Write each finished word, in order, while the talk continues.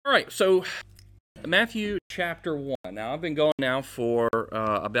All right, so Matthew chapter 1. Now, I've been going now for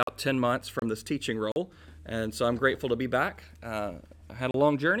about 10 months from this teaching role, and so I'm grateful to be back. I had a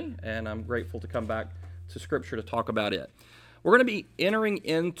long journey, and I'm grateful to come back to Scripture to talk about it. We're going to be entering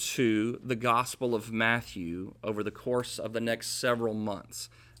into the Gospel of Matthew over the course of the next several months.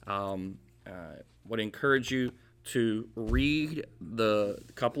 Would encourage you to read the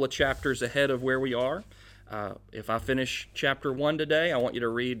couple of chapters ahead of where we are. If I finish chapter 1 today, I want you to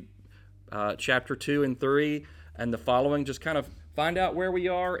read chapter 2 and 3 and the following. Just kind of find out where we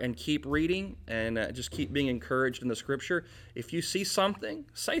are and keep reading and just keep being encouraged in the Scripture. If you see something,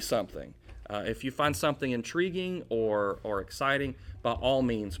 say something. If you find something intriguing or exciting, by all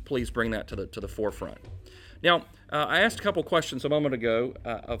means, please bring that to the forefront. Now, I asked a couple questions a moment ago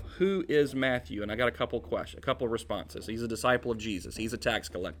of who is Matthew, and I got a couple of responses. He's a disciple of Jesus. He's a tax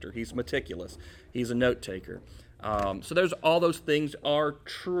collector. He's meticulous. He's a note taker. So all those things are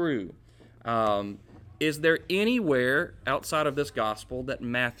true. Is there anywhere outside of this gospel that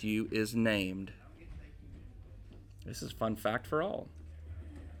Matthew is named? This is a fun fact for all.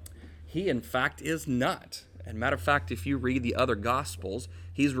 He, in fact, is not. And matter of fact, if you read the other Gospels,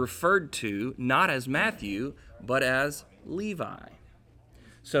 he's referred to not as Matthew, but as Levi.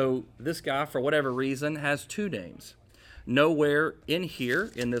 So this guy, for whatever reason, has two names. Nowhere in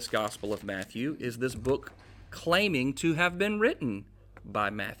here, in this Gospel of Matthew, is this book claiming to have been written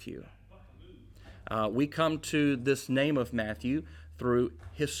by Matthew. We come to this name of Matthew through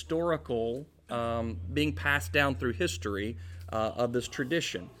historical, being passed down through history of this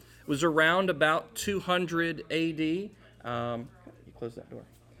tradition. It was around about 200 A.D. You close that door.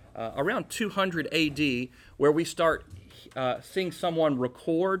 Around 200 A.D., where we start seeing someone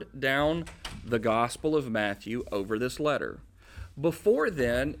record down the Gospel of Matthew over this letter. Before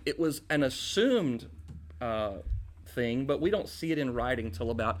then, it was an assumed thing, but we don't see it in writing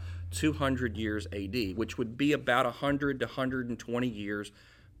until about 200 years A.D., which would be about 100 to 120 years,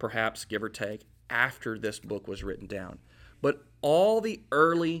 perhaps, give or take, after this book was written down. But all the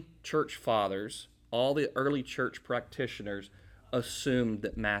early church fathers, all the early church practitioners assumed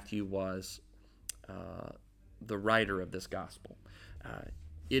that Matthew was the writer of this gospel.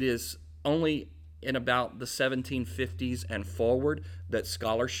 It is only in about the 1750s and forward that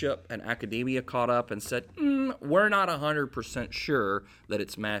scholarship and academia caught up and said, we're not 100% sure that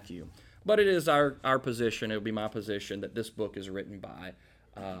it's Matthew. But it is our position, it would be my position, that this book is written by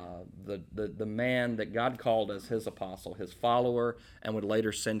the man that God called as his apostle, his follower, and would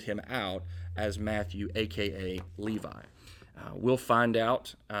later send him out as Matthew, a.k.a. Levi. We'll find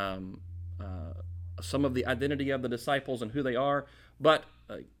out some of the identity of the disciples and who they are, but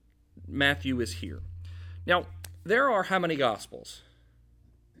Matthew is here. Now, there are how many Gospels?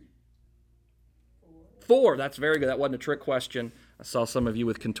 4. That's very good. That wasn't a trick question. I saw some of you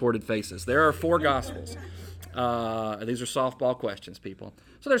with contorted faces. There are 4 Gospels. These are softball questions, people.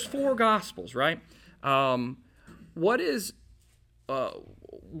 So there's 4 Gospels, right? What does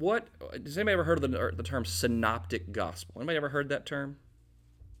anybody ever heard of the term synoptic gospel? Anybody ever heard that term?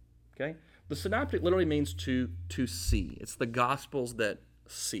 Okay. The synoptic literally means to see. It's the Gospels that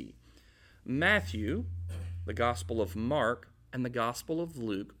see. Matthew, the Gospel of Mark, and the Gospel of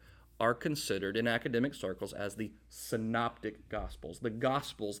Luke are considered in academic circles as the synoptic Gospels, the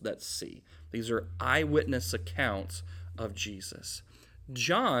Gospels that see. These are eyewitness accounts of Jesus.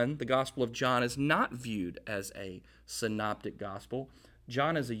 John, the Gospel of John, is not viewed as a synoptic gospel.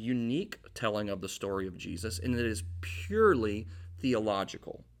 John is a unique telling of the story of Jesus, and it is purely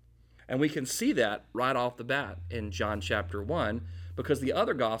theological. And we can see that right off the bat in John chapter 1, because the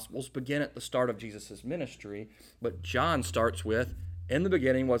other Gospels begin at the start of Jesus' ministry, but John starts with, in the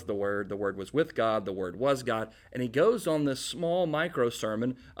beginning was the Word was with God, the Word was God, and he goes on this small micro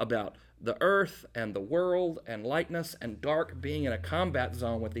sermon about the earth and the world and lightness and dark being in a combat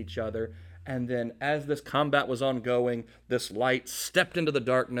zone with each other. And then as this combat was ongoing, this light stepped into the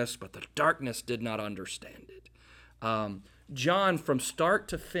darkness, but the darkness did not understand it. John, from start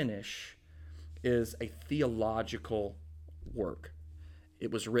to finish, is a theological work.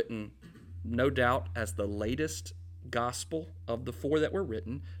 It was written, no doubt, as the latest gospel of the 4 that were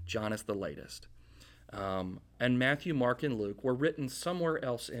written. John is the latest. And Matthew, Mark, and Luke were written somewhere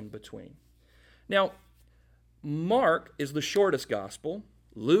else in between. Now, Mark is the shortest gospel.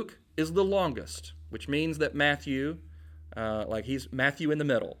 Luke is the longest, which means that Matthew, he's Matthew in the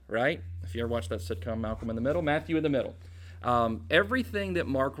middle, right? If you ever watched that sitcom, Malcolm in the Middle, Matthew in the middle. Everything that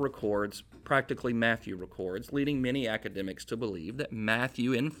Mark records, practically Matthew records, leading many academics to believe that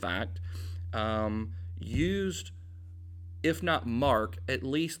Matthew, in fact, used, if not Mark, at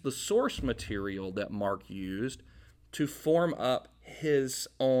least the source material that Mark used to form up his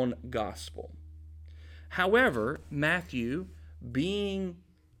own gospel. However, Matthew, being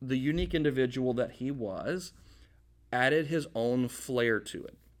the unique individual that he was, added his own flair to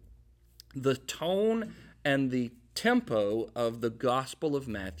it. The tone and the tempo of the Gospel of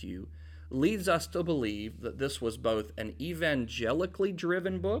Matthew leads us to believe that this was both an evangelically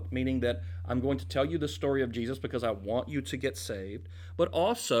driven book, meaning that I'm going to tell you the story of Jesus because I want you to get saved, but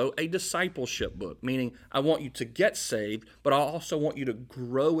also a discipleship book, meaning I want you to get saved, but I also want you to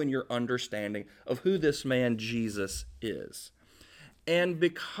grow in your understanding of who this man Jesus is. And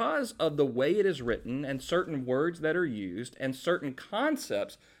because of the way it is written and certain words that are used and certain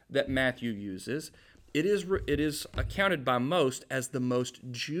concepts that Matthew uses, it is accounted by most as the most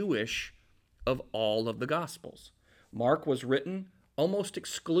Jewish of all of the Gospels. Mark was written almost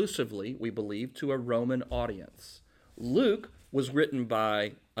exclusively, we believe, to a Roman audience. Luke was written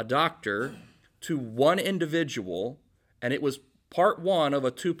by a doctor to one individual, and it was part one of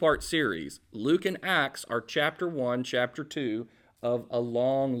a two-part series. Luke and Acts are chapter 1, chapter 2 of a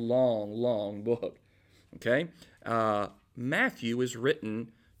long book. Okay? Matthew is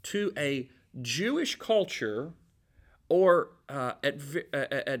written to a Jewish culture, or at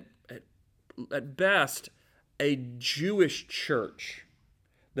best, a Jewish church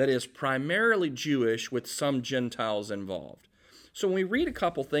that is primarily Jewish with some Gentiles involved. So when we read a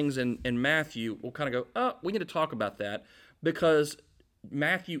couple things in Matthew, we'll kind of go, oh, we need to talk about that, because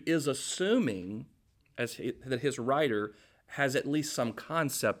Matthew is assuming that his writer has at least some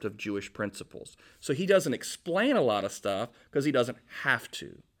concept of Jewish principles. So he doesn't explain a lot of stuff because he doesn't have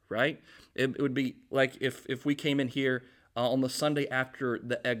to, right? It would be like if we came in here on the Sunday after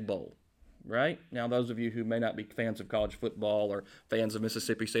the Egg Bowl, right? Now, those of you who may not be fans of college football or fans of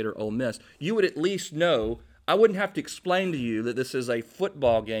Mississippi State or Ole Miss, you would at least know, I wouldn't have to explain to you that this is a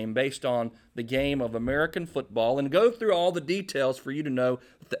football game based on the game of American football and go through all the details for you to know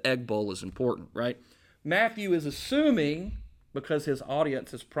that the Egg Bowl is important, right? Matthew is assuming, because his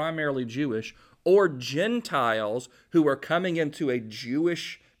audience is primarily Jewish, or Gentiles who are coming into a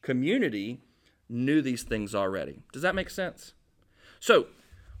Jewish community, knew these things already. Does that make sense? So,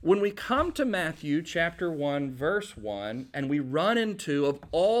 when we come to Matthew chapter 1, verse 1, and we run into, of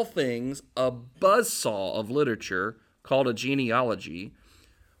all things, a buzzsaw of literature called a genealogy,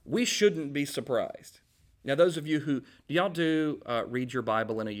 we shouldn't be surprised. Now, those of you who, do y'all do read your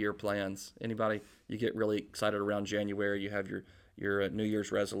Bible in a year plans? Anybody? You get really excited around January, you have your New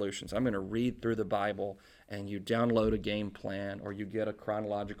Year's resolutions. I'm going to read through the Bible, and you download a game plan, or you get a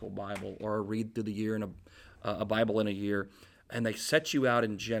chronological Bible, or a read through the year in a Bible in a year, and they set you out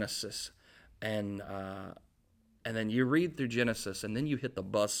in Genesis, and then you read through Genesis, and then you hit the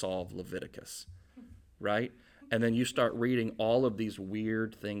buzzsaw of Leviticus, right? And then you start reading all of these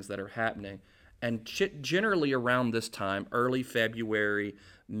weird things that are happening. And generally around this time, early February,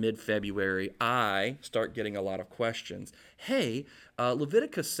 mid-February, I start getting a lot of questions. Hey,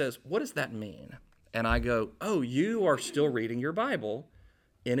 Leviticus says, what does that mean? And I go, oh, you are still reading your Bible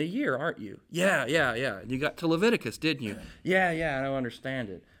in a year, aren't you? Yeah. You got to Leviticus, didn't you? Yeah, I don't understand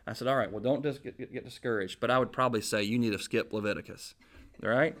it. I said, all right, well, don't just get discouraged. But I would probably say you need to skip Leviticus,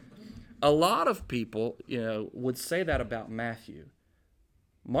 all right? A lot of people, would say that about Matthew.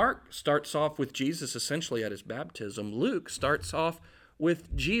 Mark starts off with Jesus essentially at his baptism. Luke starts off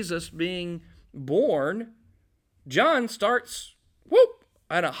with Jesus being born. John starts,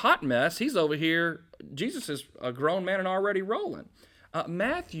 at a hot mess. He's over here. Jesus is a grown man and already rolling.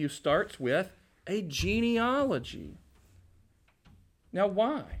 Matthew starts with a genealogy. Now,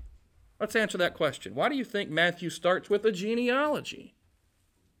 why? Let's answer that question. Why do you think Matthew starts with a genealogy?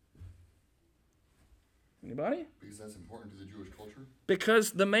 Anybody? Because that's important to the Jewish culture.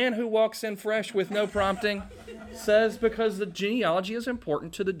 Because the man who walks in fresh with no prompting says because the genealogy is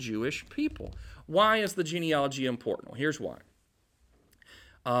important to the Jewish people. Why is the genealogy important? Well, here's why.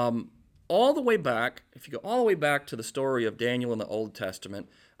 All the way back, if you go all the way back to the story of Daniel in the Old Testament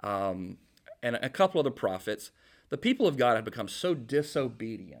and a couple of the prophets, the people of God have become so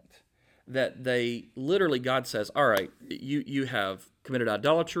disobedient that they literally, God says, all right, you have committed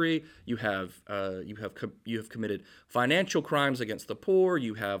idolatry, you have committed financial crimes against the poor,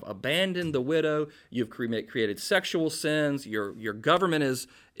 you have abandoned the widow, you've created sexual sins, your government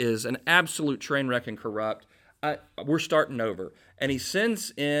is an absolute train wreck and corrupt. We're starting over. And he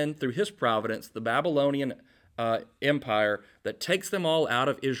sends in, through his providence, the Babylonian empire that takes them all out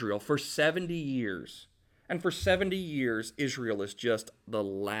of Israel for 70 years. And for 70 years, Israel is just the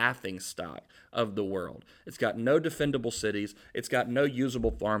laughingstock of the world. It's got no defendable cities. It's got no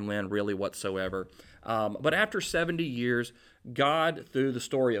usable farmland really whatsoever. But after 70 years, God, through the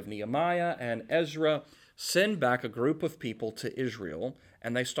story of Nehemiah and Ezra, send back a group of people to Israel,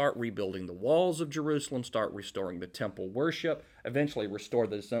 and they start rebuilding the walls of Jerusalem, start restoring the temple worship, eventually restore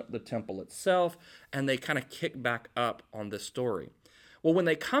the temple itself, and they kind of kick back up on this story. Well, when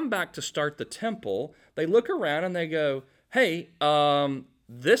they come back to start the temple, they look around and they go, hey,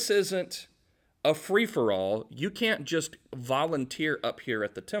 this isn't a free-for-all. You can't just volunteer up here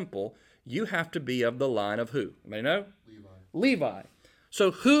at the temple. You have to be of the line of who? Anybody know? Levi. So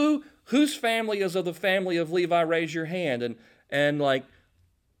whose family is of the family of Levi? Raise your hand. And like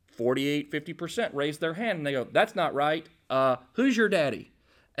 48, 50% raise their hand. And they go, that's not right. Who's your daddy?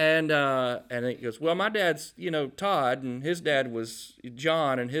 And he goes, well, my dad's, Todd, and his dad was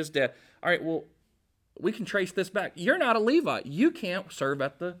John, and his dad. All right, well, we can trace this back. You're not a Levite. You can't serve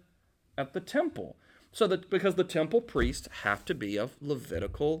at the temple. So that because the temple priests have to be of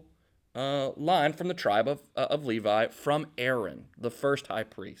Levitical line from the tribe of Levi, from Aaron, the first high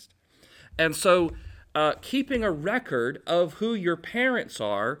priest. And so keeping a record of who your parents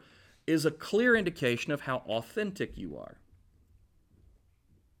are is a clear indication of how authentic you are.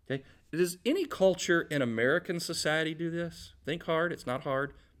 Okay? Does any culture in American society do this? Think hard. It's not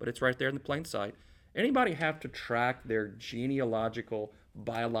hard, but it's right there in the plain sight. Anybody have to track their genealogical,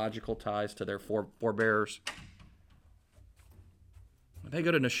 biological ties to their forebears? They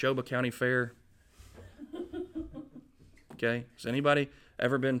go to Neshoba County Fair. Okay? Has anybody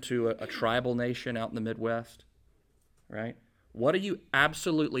ever been to a tribal nation out in the Midwest? Right? What do you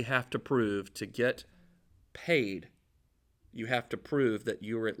absolutely have to prove to get paid? You have to prove that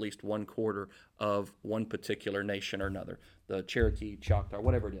you are at least 1/4 of one particular nation or another. The Cherokee, Choctaw,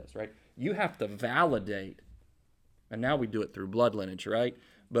 whatever it is, right? You have to validate, and now we do it through blood lineage, right?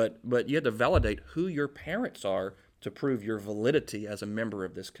 But you have to validate who your parents are to prove your validity as a member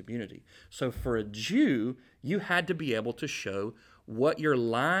of this community. So for a Jew, you had to be able to show what your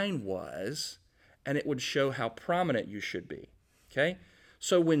line was, and it would show how prominent you should be, okay?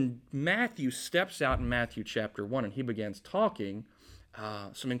 So when Matthew steps out in Matthew chapter 1 and he begins talking,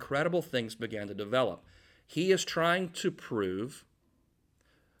 some incredible things began to develop. He is trying to prove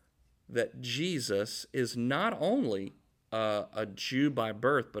that Jesus is not only a Jew by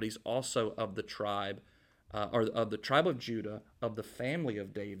birth, but he's also of the tribe, or of the tribe of Judah, of the family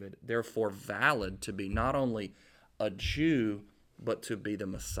of David, therefore valid to be not only a Jew, but to be the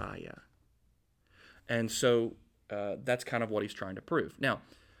Messiah. And so that's kind of what he's trying to prove. Now,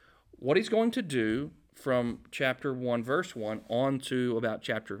 what he's going to do from chapter 1, verse 1 on to about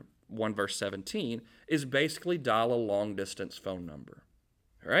chapter 1, verse 17 is basically dial a long-distance phone number.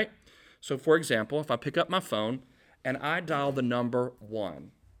 All right? So, for example, if I pick up my phone and I dial the number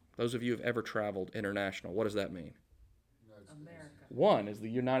 1, those of you who have ever traveled international, what does that mean? America. 1 is the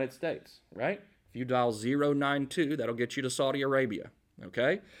United States, right? If you dial 092, that'll get you to Saudi Arabia.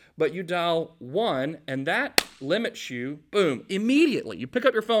 Okay? But you dial 1, and that limits you, boom, immediately. You pick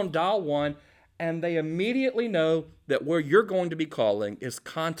up your phone, dial 1, and they immediately know that where you're going to be calling is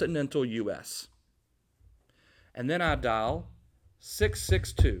continental U.S. And then I dial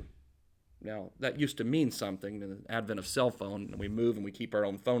 662. Now, that used to mean something in the advent of cell phone, and we move and we keep our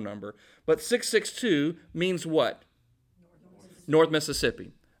own phone number. But 662 means what? North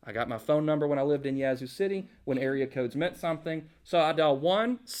Mississippi. I got my phone number when I lived in Yazoo City, when area codes meant something. So I dial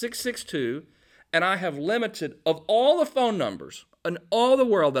 1-662, and I have limited, of all the phone numbers in all the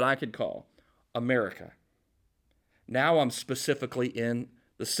world that I could call, America. Now I'm specifically in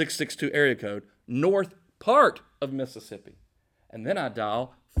the 662 area code, north part of Mississippi. And then I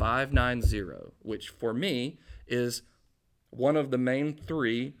dial 590, which for me is one of the main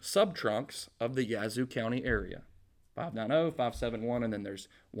 3 subtrunks of the Yazoo County area. 590, 571, and then there's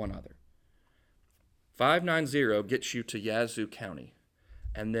one other. 590 gets you to Yazoo County.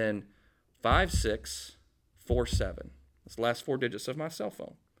 And then 5647. That's the last 4 digits of my cell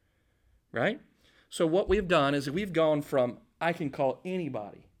phone. Right? So what we've done is we've gone from I can call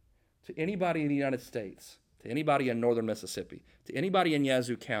anybody, to anybody in the United States, to anybody in northern Mississippi, to anybody in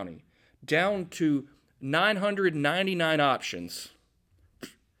Yazoo County, down to 999 options.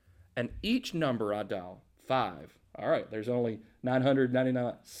 And each number I dial, 5. All right, there's only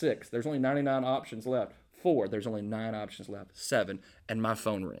 999, 6. There's only 99 options left. 4, there's only 9 options left. 7, and my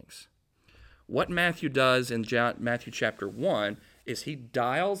phone rings. What Matthew does in Matthew chapter 1 is he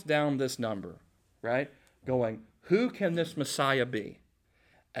dials down this number, right? Going, who can this Messiah be?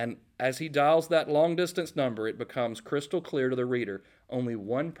 And as he dials that long-distance number, it becomes crystal clear to the reader. Only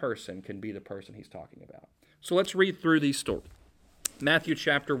one person can be the person he's talking about. So let's read through these stories. Matthew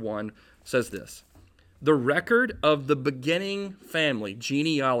chapter 1 says this. The record of the beginning family,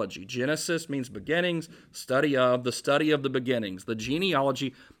 genealogy. Genesis means beginnings, the study of the beginnings. The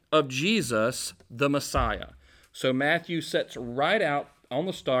genealogy of Jesus, the Messiah. So Matthew sets right out on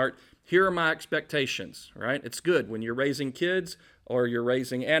the start, here are my expectations, right? It's good when you're raising kids or you're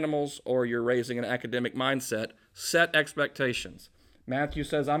raising animals or you're raising an academic mindset, set expectations. Matthew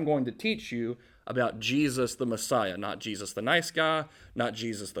says, I'm going to teach you about Jesus the Messiah, not Jesus the nice guy, not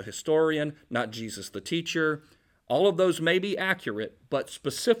Jesus the historian, not Jesus the teacher. All of those may be accurate, but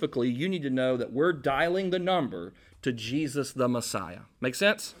specifically, you need to know that we're dialing the number to Jesus the Messiah. Make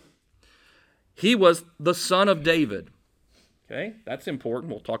sense? He was the son of David. Okay, that's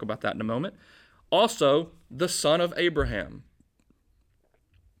important. We'll talk about that in a moment. Also, the son of Abraham.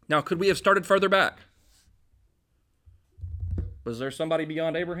 Now, could we have started further back? Was there somebody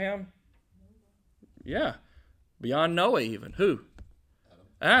beyond Abraham? Yeah, beyond Noah even. Who?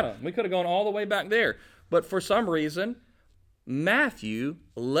 Adam. We could have gone all the way back there. But for some reason, Matthew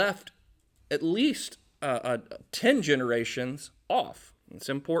left at least 10 generations off. It's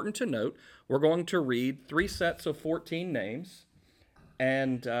important to note. We're going to read 3 sets of 14 names,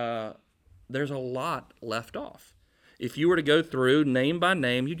 and there's a lot left off. If you were to go through name by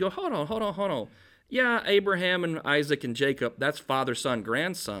name, you'd go, hold on. Yeah, Abraham and Isaac and Jacob, that's father, son,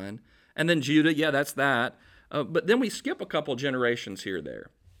 grandson. And then Judah, yeah, that's that. But then we skip a couple generations here or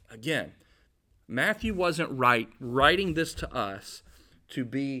there. Again, Matthew wasn't writing this to us to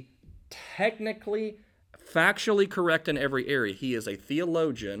be technically, factually correct in every area. He is a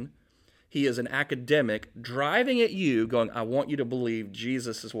theologian. He is an academic driving at you, going, I want you to believe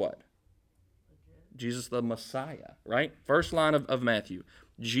Jesus is what? Jesus the Messiah, right? First line of Matthew,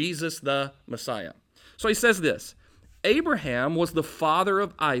 Jesus the Messiah. So he says this, Abraham was the father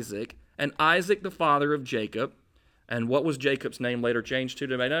of Isaac, and Isaac the father of Jacob. And what was Jacob's name later changed to?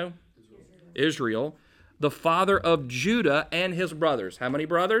 Do I know? Israel. The father of Judah and his brothers. How many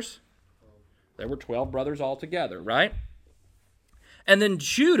brothers? There were 12 brothers altogether, right? And then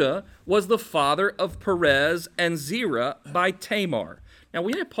Judah was the father of Perez and Zerah by Tamar. Now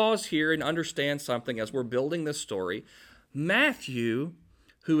we need to pause here and understand something as we're building this story. Matthew,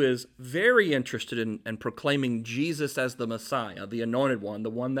 who is very interested in proclaiming Jesus as the Messiah, the anointed one, the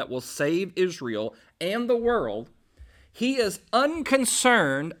one that will save Israel and the world, he is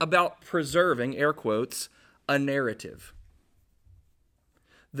unconcerned about preserving, air quotes, a narrative.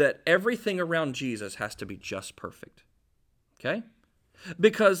 That everything around Jesus has to be just perfect. Okay?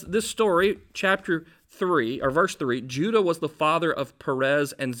 Because this story, chapter 3, or verse 3, Judah was the father of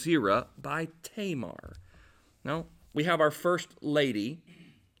Perez and Zerah by Tamar. Now, we have our first lady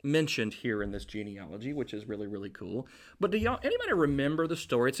mentioned here in this genealogy, which is really, really cool. But do anybody remember the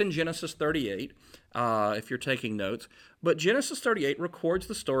story? It's in Genesis 38, if you're taking notes. But Genesis 38 records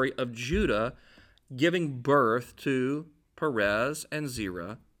the story of Judah giving birth to Perez and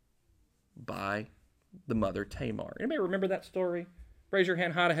Zerah by the mother Tamar. Anybody remember that story? Raise your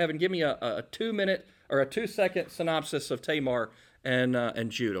hand high to heaven. Give me a 2-minute or a 2-second synopsis of Tamar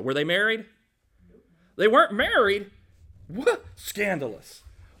and Judah. Were they married? They weren't married. What? Scandalous.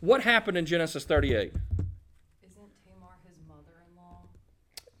 What happened in Genesis 38? Isn't Tamar his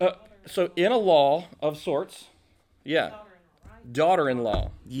mother-in-law? So in a law of sorts, yeah. Daughter-in-law, right?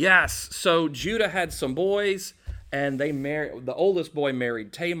 Daughter-in-law. Yes. So Judah had some boys, and they married. The oldest boy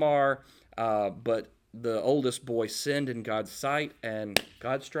married Tamar, but the oldest boy sinned in God's sight, and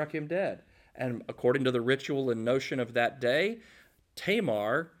God struck him dead. And according to the ritual and notion of that day,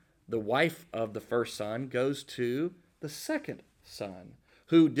 Tamar, the wife of the first son, goes to the second son,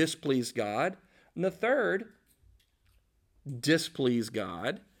 who displeased God, and the third displeased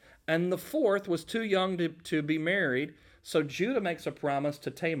God, and the fourth was too young to be married. So Judah makes a promise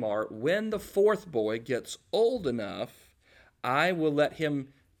to Tamar, when the fourth boy gets old enough, I will let him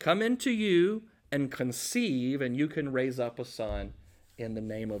come into you and conceive, and you can raise up a son in the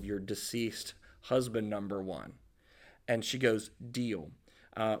name of your deceased husband number one. And she goes, deal.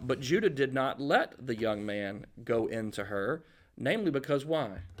 But Judah did not let the young man go into her, namely because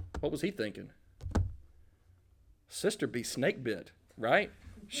why? What was he thinking? Sister be snake bit, right?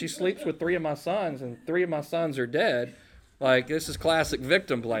 She sleeps with 3 of my sons, and 3 of my sons are dead. Like, this is classic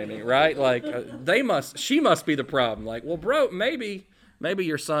victim blaming, right? Like, she must be the problem. Like, well, bro, maybe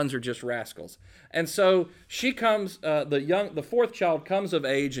your sons are just rascals. And so she comes, the fourth child comes of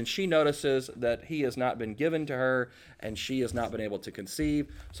age, and she notices that he has not been given to her, and she has not been able to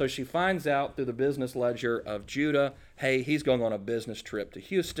conceive. So she finds out through the business ledger of Judah, hey, he's going on a business trip to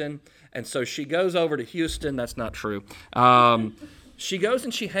Houston. And so she goes over to Houston. That's not true. She goes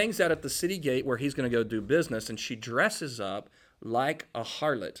and she hangs out at the city gate where he's going to go do business, and she dresses up like a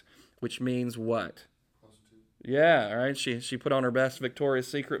harlot, which means what? Yeah, all right. She put on her best Victoria's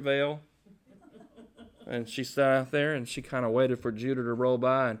Secret veil, and she sat out there, and she kind of waited for Judah to roll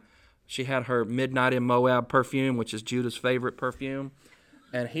by, and She had her Midnight in Moab perfume, which is Judah's favorite perfume.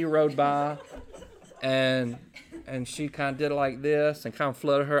 And he rode by, and she kind of did it like this and kind of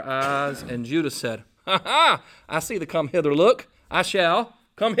fluttered her eyes. And Judah said, "Ha ha! I see the come hither look. I shall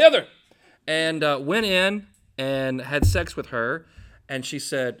come hither." And went in and had sex with her. And she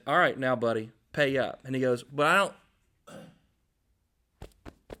said, "All right, now, buddy, pay up." And he goes, "But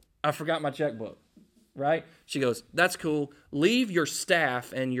I forgot my checkbook." Right? She goes, "That's cool. Leave your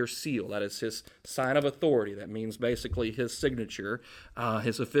staff and your seal." That is his sign of authority. That means basically his signature,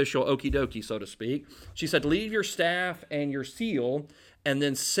 his official okie dokie, so to speak. She said, "Leave your staff and your seal, and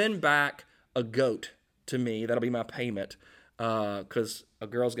then send back a goat to me. That'll be my payment, because a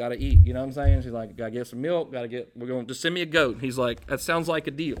girl's got to eat." You know what I'm saying? She's like, "Gotta get some milk. We're going to send me a goat." And he's like, "That sounds like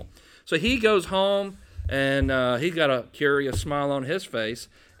a deal." So he goes home, and he's got a curious smile on his face.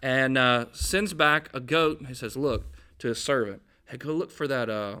 And sends back a goat. And he says, "Look," to his servant, "Hey, go look for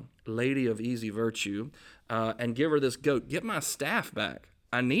that lady of easy virtue and give her this goat. Get my staff back.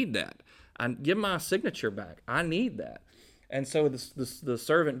 I need that. Give my signature back. I need that." And so the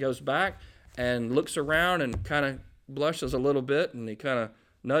servant goes back and looks around and kind of blushes a little bit. And he kind of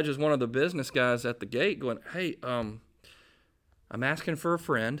nudges one of the business guys at the gate going, "Hey, I'm asking for a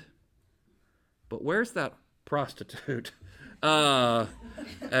friend, but where's that prostitute?"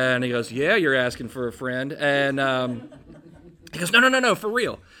 And he goes, "Yeah, you're asking for a friend." And he goes, No, for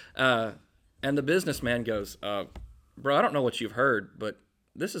real. And the businessman goes, "Bro, I don't know what you've heard, but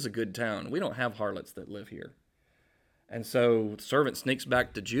this is a good town. We don't have harlots that live here." And so the servant sneaks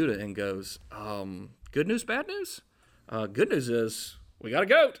back to Judah and goes, "Good news, bad news? Good news is we got a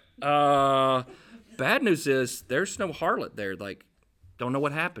goat. Bad news is there's no harlot there. Like, don't know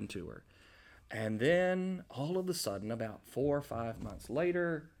what happened to her." And then, all of a sudden, about 4 or 5 months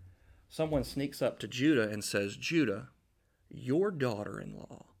later, someone sneaks up to Judah and says, "Judah, your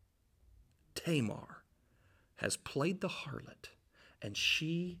daughter-in-law, Tamar, has played the harlot, and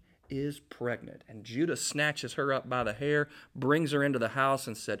she is pregnant." And Judah snatches her up by the hair, brings her into the house,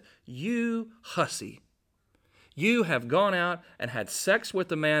 and said, "You hussy, you have gone out and had sex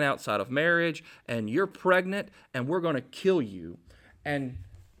with a man outside of marriage, and you're pregnant, and we're going to kill you."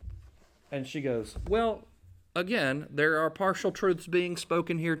 And she goes, "Well, again, there are partial truths being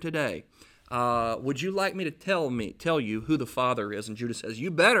spoken here today. Would you like me to tell you who the father is?" And Judah says, "You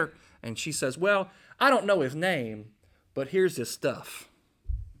better." And she says, "Well, I don't know his name, but here's his stuff."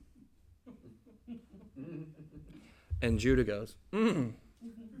 And Judah goes,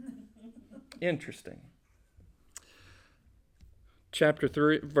 Interesting. Chapter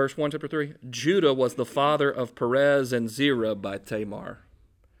 3, verse 1, chapter 3. Judah was the father of Perez and Zerah by Tamar.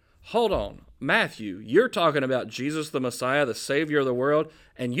 Hold on, Matthew, you're talking about Jesus the Messiah, the Savior of the world,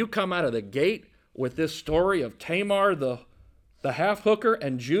 and you come out of the gate with this story of Tamar, the half-hooker,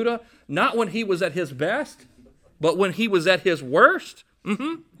 and Judah, not when he was at his best, but when he was at his worst?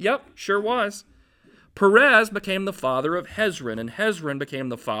 Yep, sure was. Perez became the father of Hezron, and Hezron became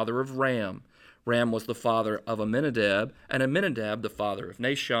the father of Ram. Ram was the father of Amminadab, and Amminadab the father of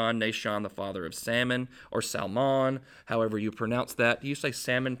Nahshon, Nahshon the father of Salmon, or Salmon, however you pronounce that. Do you say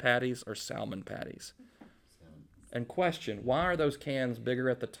salmon patties or salmon patties? Salmon. And question, why are those cans bigger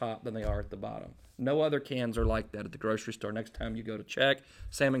at the top than they are at the bottom? No other cans are like that at the grocery store. Next time you go to check,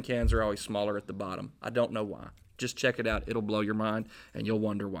 salmon cans are always smaller at the bottom. I don't know why. Just check it out. It'll blow your mind, and you'll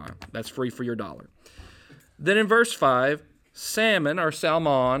wonder why. That's free for your $1. Then in verse 5, Salmon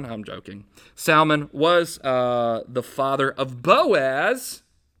I'm joking. Salmon was the father of Boaz.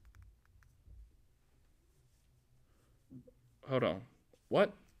 Hold on.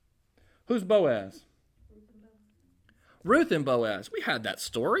 What? Who's Boaz? Ruth and Boaz. We had that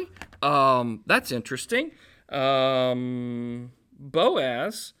story. That's interesting. Boaz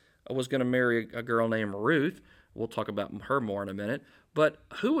was going to marry a girl named Ruth. We'll talk about her more in a minute. But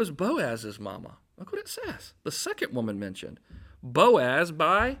who was Boaz's mama? Look what it says. The second woman mentioned. Boaz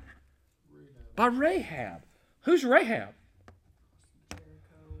by Rahab. Who's Rahab?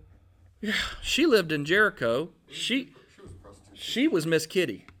 Yeah, she lived in Jericho. She was Miss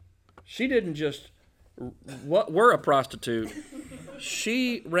Kitty. She didn't just were a prostitute.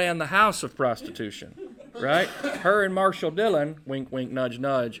 She ran the house of prostitution, right? Her and Marshall Dillon, wink, wink, nudge,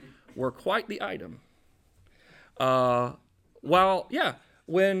 nudge, were quite the item.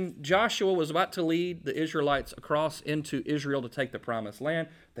 When Joshua was about to lead the Israelites across into Israel to take the promised land,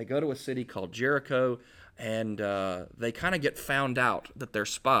 they go to a city called Jericho, and they kind of get found out that they're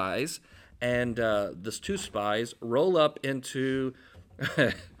spies, and these two spies roll up into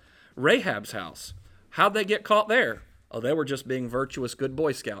Rahab's house. How'd they get caught there? Oh, they were just being virtuous good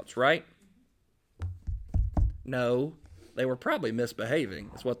Boy Scouts, right? No. They were probably misbehaving.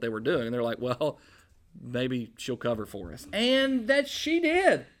 That's what they were doing. And they're like, well, maybe she'll cover for us. And that she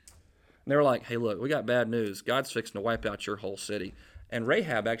did. And they were like, hey, look, we got bad news. God's fixing to wipe out your whole city. And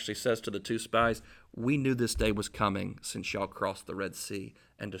Rahab actually says to the two spies, we knew this day was coming since y'all crossed the Red Sea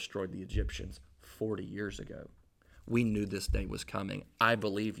and destroyed the Egyptians 40 years ago. We knew this day was coming. I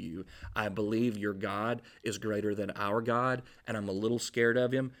believe you. I believe your God is greater than our God, and I'm a little scared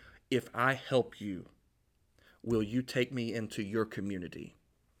of him. If I help you, will you take me into your community?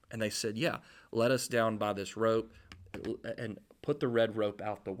 And they said, yeah, let us down by this rope and put the red rope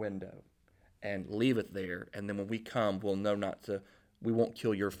out the window and leave it there. And then when we come, we'll know we won't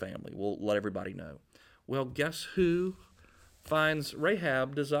kill your family. We'll let everybody know. Well, guess who finds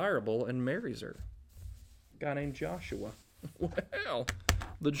Rahab desirable and marries her? A guy named Joshua. Well,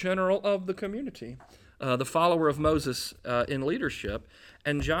 the general of the community, the follower of Moses in leadership.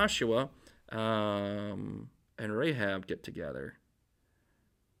 And Joshua and Rahab get together.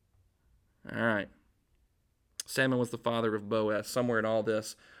 All right. Salmon was the father of Boaz. Somewhere in all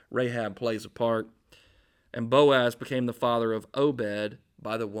this, Rahab plays a part. And Boaz became the father of Obed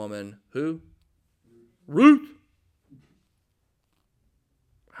by the woman who? Ruth.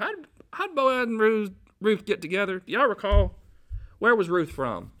 How'd Boaz and Ruth get together? Do y'all recall? Where was Ruth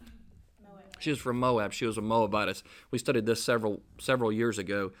from? Moab. She was from Moab. She was a Moabitess. We studied this several years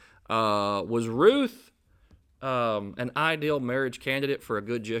ago. Was Ruth an ideal marriage candidate for a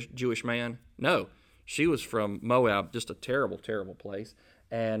good Jewish man? No. She was from Moab, just a terrible, terrible place.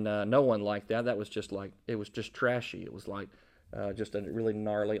 And no one liked that. That was just like, it was just trashy. It was like just a really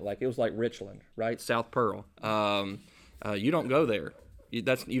gnarly, it was like Richland, right? South Pearl. You don't go there. You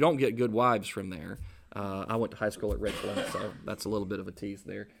don't get good wives from there. I went to high school at Richland, so that's a little bit of a tease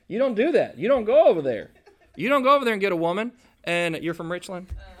there. You don't do that. You don't go over there. You don't go over there and get a woman. And you're from Richland?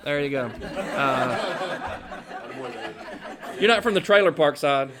 There you go. You're not from the trailer park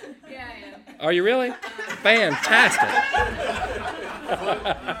side? Yeah, I am. Are you really? Fantastic.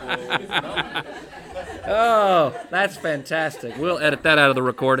 Oh, that's fantastic. We'll edit that out of the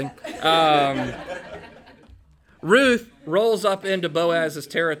recording. Ruth rolls up into Boaz's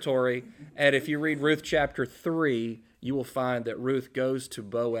territory, and if you read Ruth chapter 3, you will find that Ruth goes to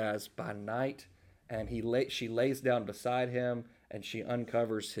Boaz by night, and she lays down beside him, and she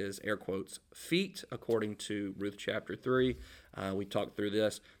uncovers his, air quotes, feet, according to Ruth chapter 3. We talked through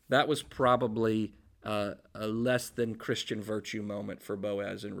this. That was probably a less than Christian virtue moment for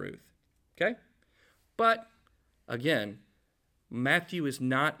Boaz and Ruth. Okay? But, again, Matthew is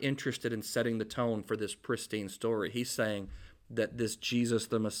not interested in setting the tone for this pristine story. He's saying that this Jesus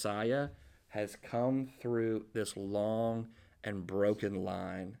the Messiah has come through this long and broken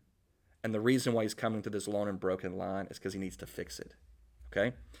line. And the reason why he's coming through this long and broken line is because he needs to fix it.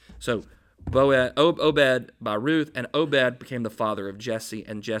 Okay? So, Obed by Ruth, and Obed became the father of Jesse,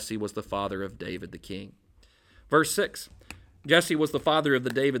 and Jesse was the father of David the king. Verse 6, Jesse was the father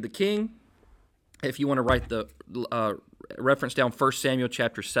of David the king. If you want to write the reference down, 1 Samuel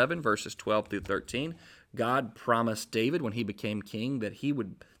chapter 7, verses 12 through 13, God promised David when he became king that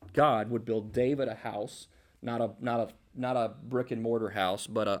God would build David a house, not a brick and mortar house,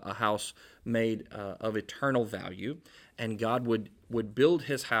 but a house made of eternal value. And God would build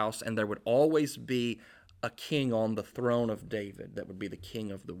his house, and there would always be a king on the throne of David that would be the king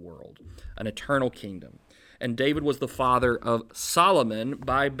of the world, an eternal kingdom. And David was the father of Solomon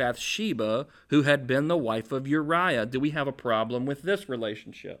by Bathsheba, who had been the wife of Uriah. Do we have a problem with this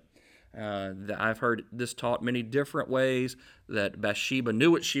relationship? I've heard this taught many different ways, that Bathsheba knew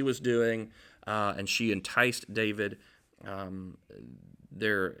what she was doing, and she enticed David. I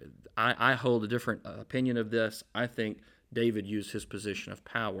hold a different opinion of this. I think David used his position of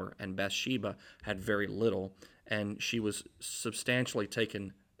power, and Bathsheba had very little, and she was substantially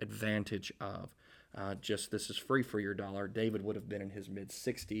taken advantage of. This is free for your dollar. David would have been in his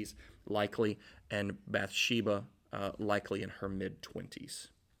mid-60s, likely, and Bathsheba likely in her mid-20s.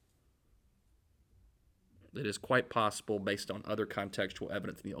 It is quite possible, based on other contextual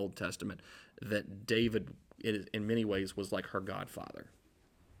evidence in the Old Testament, that David, in many ways, was like her godfather.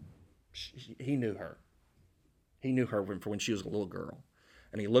 He knew her. He knew her when she was a little girl.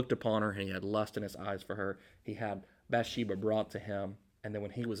 And he looked upon her, and he had lust in his eyes for her. He had Bathsheba brought to him, and then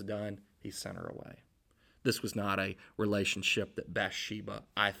when he was done, he sent her away. This was not a relationship that Bathsheba,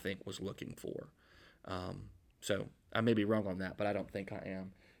 I think, was looking for. So I may be wrong on that, but I don't think I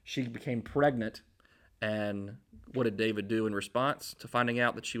am. She became pregnant, and what did David do in response to finding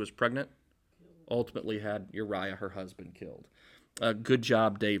out that she was pregnant? Ultimately had Uriah, her husband, killed. Good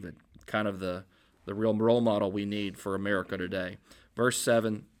job, David. Kind of the real role model we need for America today. Verse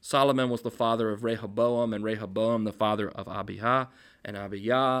 7, Solomon was the father of Rehoboam, and Rehoboam the father of Abijah, and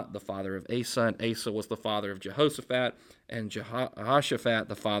Abijah the father of Asa, and Asa was the father of Jehoshaphat, and Jehoshaphat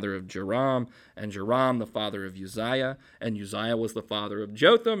the father of Joram, and Joram the father of Uzziah, and Uzziah was the father of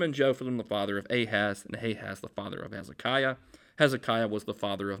Jotham, and Jotham the father of Ahaz, and Ahaz the father of Hezekiah. Hezekiah was the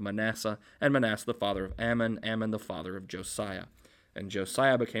father of Manasseh, and Manasseh the father of Ammon, Ammon the father of Josiah. And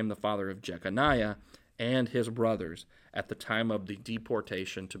Josiah became the father of Jeconiah and his brothers at the time of the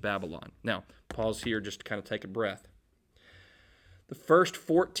deportation to Babylon. Now, pause here just to kind of take a breath. The first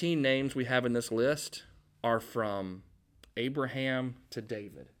 14 names we have in this list are from Abraham to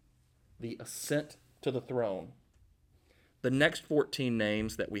David, the ascent to the throne. The next 14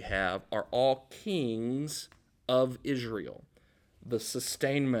 names that we have are all kings of Israel, the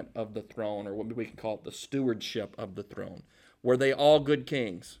sustainment of the throne, or what we can call it, the stewardship of the throne. Were they all good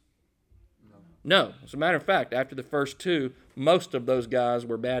kings? No. As a matter of fact, after the first two, most of those guys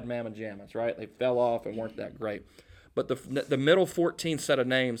were bad mamma jammas, right? They fell off and weren't that great. But the middle 14 set of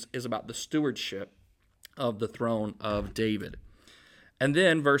names is about the stewardship of the throne of David. And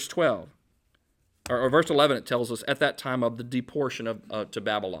then verse 12, or verse 11, it tells us at that time of the deportation to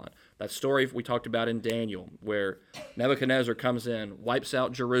Babylon. That story we talked about in Daniel, where Nebuchadnezzar comes in, wipes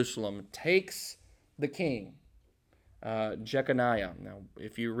out Jerusalem, takes the king, Jeconiah. Now,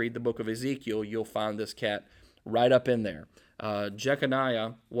 if you read the book of Ezekiel, you'll find this cat right up in there.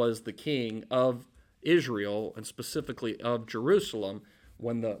 Jeconiah was the king of Israel, and specifically of Jerusalem,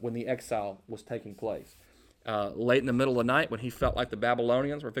 when the exile was taking place. Late in the middle of the night, when he felt like the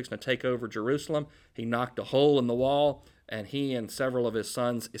Babylonians were fixing to take over Jerusalem, he knocked a hole in the wall, and he and several of his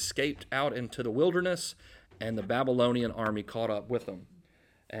sons escaped out into the wilderness, and the Babylonian army caught up with them.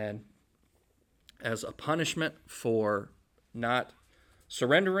 And as a punishment for not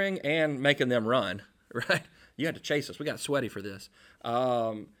surrendering and making them run, right? You had to chase us. We got sweaty for this.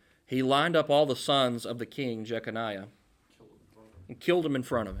 He lined up all the sons of the king, Jeconiah, and killed him in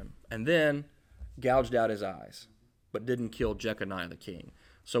front of him, and then gouged out his eyes, but didn't kill Jeconiah the king.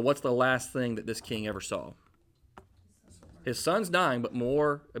 So what's the last thing that this king ever saw? His son's dying, but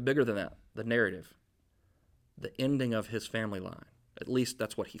bigger than that, the narrative, the ending of his family line. At least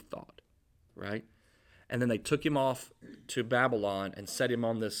that's what he thought, right? And then they took him off to Babylon and set him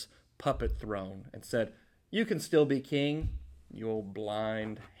on this puppet throne and said, "You can still be king, you old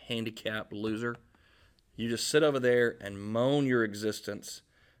blind, handicapped loser. You just sit over there and moan your existence,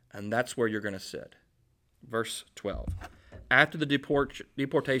 and that's where you're going to sit." Verse 12. After the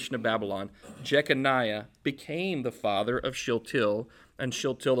deportation of Babylon, Jeconiah became the father of Shealtiel, and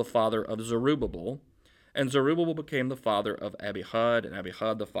Shealtiel the father of Zerubbabel. And Zerubbabel became the father of Abihud, and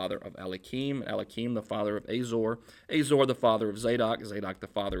Abihud the father of Eliakim, and Eliakim the father of Azor, Azor the father of Zadok, Zadok the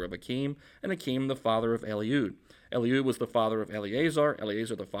father of Akim, and Akim the father of Eliud. Eliud was the father of Eleazar,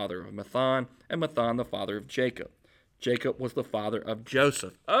 Eleazar the father of Mathan, and Mathan the father of Jacob. Jacob was the father of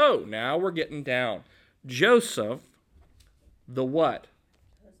Joseph. Oh, now we're getting down. Joseph, the what?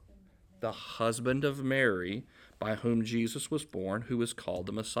 The husband of Mary, by whom Jesus was born, who is called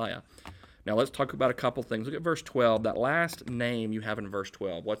the Messiah. Now let's talk about a couple things. Look at verse 12. That last name you have in verse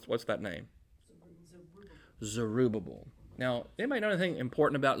 12. What's that name? Zerubbabel. Now, anybody know anything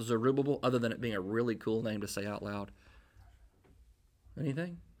important about Zerubbabel other than it being a really cool name to say out loud?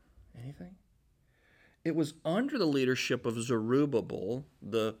 Anything? It was under the leadership of Zerubbabel,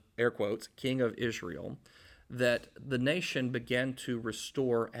 the, air quotes, king of Israel, that the nation began to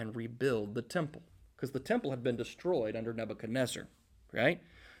restore and rebuild the temple. Because the temple had been destroyed under Nebuchadnezzar, right?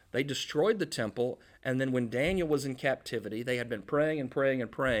 They destroyed the temple, and then when Daniel was in captivity, they had been praying and praying and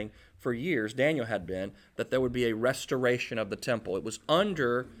praying for years, Daniel had been, that there would be a restoration of the temple. It was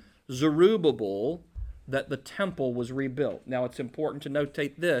under Zerubbabel that the temple was rebuilt. Now, it's important to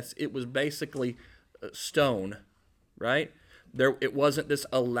notate this. It was basically stone, right? It wasn't this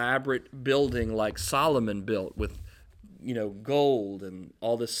elaborate building like Solomon built with, gold and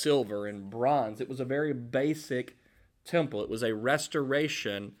all the silver and bronze. It was a very basic temple. It was a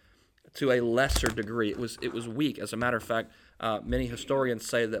restoration to a lesser degree. It was weak. As a matter of fact, many historians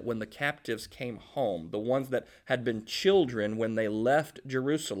say that when the captives came home, the ones that had been children when they left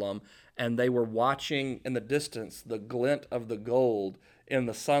Jerusalem, and they were watching in the distance the glint of the gold in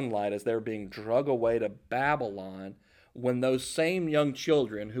the sunlight as they were being drug away to Babylon, when those same young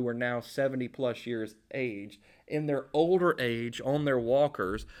children who were now 70 plus years aged, in their older age, on their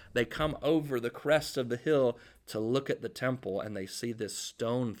walkers, they come over the crest of the hill to look at the temple, and they see this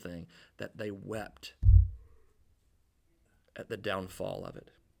stone thing that they wept at the downfall of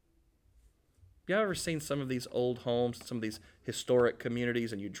it. You ever seen some of these old homes, some of these historic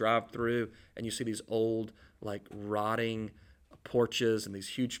communities, and you drive through and you see these old, rotting porches and these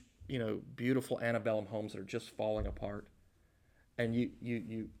huge, beautiful antebellum homes that are just falling apart. And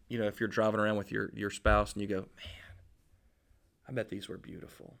you if you're driving around with your spouse and you go, man, I bet these were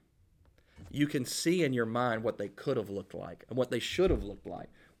beautiful. You can see in your mind what they could have looked like and what they should have looked like.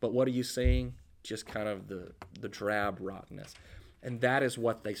 But what are you seeing? Just kind of the drab rottenness. And that is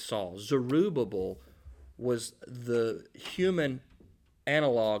what they saw. Zerubbabel was the human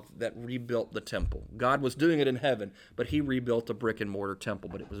analog that rebuilt the temple. God was doing it in heaven, but he rebuilt a brick and mortar temple,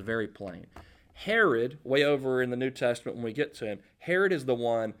 but it was very plain. Herod, way over in the New Testament when we get to him, Herod is the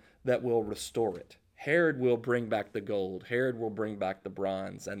one that will restore it. Herod will bring back the gold. Herod will bring back the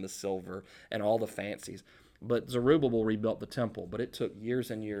bronze and the silver and all the fancies. But Zerubbabel rebuilt the temple, but it took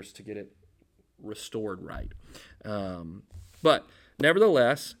years and years to get it restored right. But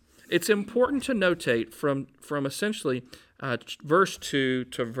nevertheless, it's important to notate from essentially verse 2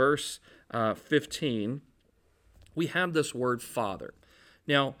 to verse 15, we have this word Father.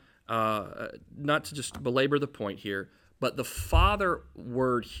 Now, not to just belabor the point here, but the Father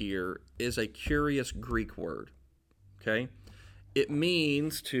word here is a curious Greek word, okay? It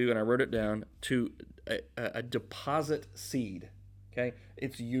means to, and I wrote it down, to a deposit seed, okay?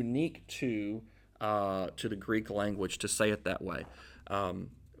 It's unique to the Greek language to say it that way.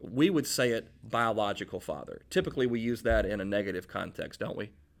 We would say it biological father. Typically, we use that in a negative context, don't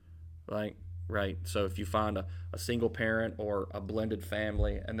we? Right. So if you find a single parent or a blended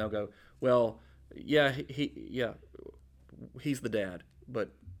family, and they'll go, well, yeah, he's the dad,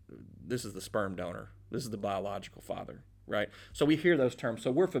 but this is the sperm donor. This is the biological father, right? So we hear those terms.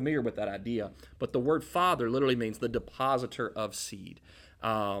 So we're familiar with that idea. But the word father literally means the depositor of seed.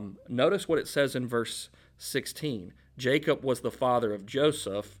 Notice what it says in verse 16. Jacob was the father of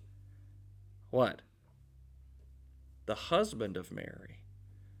Joseph. What? The husband of Mary.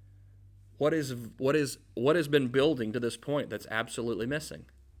 What has been building to this point that's absolutely missing?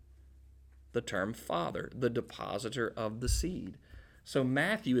 The term father, the depositor of the seed. So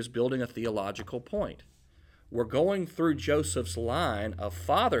Matthew is building a theological point. We're going through Joseph's line of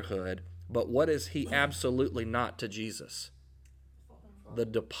fatherhood, but what is he absolutely not to Jesus? The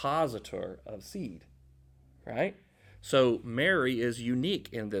depositor of seed, right? So Mary is unique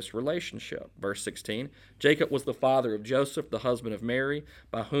in this relationship. Verse 16, Jacob was the father of Joseph, the husband of Mary,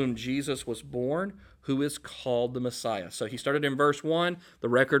 by whom Jesus was born, who is called the Messiah. So he started in verse 1, the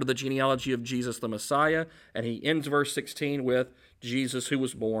record of the genealogy of Jesus the Messiah, and he ends verse 16 with Jesus who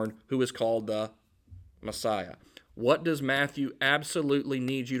was born, who is called the Messiah. What does Matthew absolutely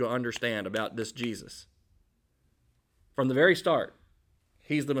need you to understand about this Jesus? From the very start,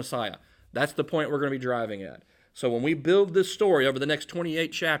 he's the Messiah. That's the point we're going to be driving at. So when we build this story over the next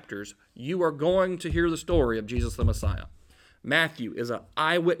 28 chapters, you are going to hear the story of Jesus the Messiah. Matthew is an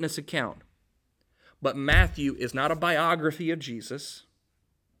eyewitness account, but Matthew is not a biography of Jesus,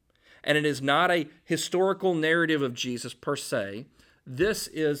 and it is not a historical narrative of Jesus per se. This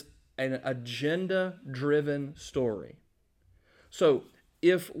is an agenda-driven story. So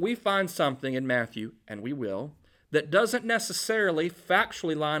if we find something in Matthew, and we will, that doesn't necessarily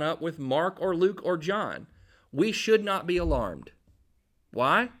factually line up with Mark or Luke or John, we should not be alarmed.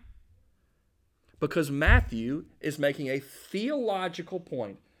 Why? Because Matthew is making a theological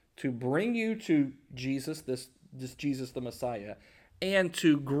point to bring you to Jesus, this Jesus the Messiah, and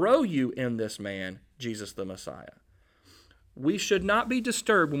to grow you in this man, Jesus the Messiah. We should not be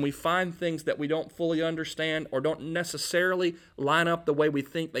disturbed when we find things that we don't fully understand or don't necessarily line up the way we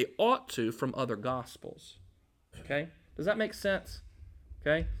think they ought to from other gospels. Okay? Does that make sense?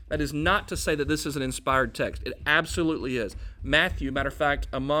 Okay? That is not to say that this is an inspired text. It absolutely is. Matthew, matter of fact,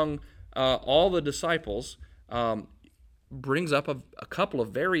 among all the disciples, brings up a couple of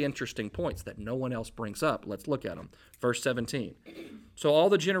very interesting points that no one else brings up. Let's look at them. Verse 17. So all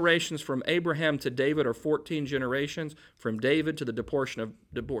the generations from Abraham to David are 14 generations. From David to the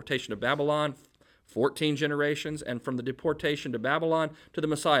deportation of Babylon, 14 generations. And from the deportation to Babylon to the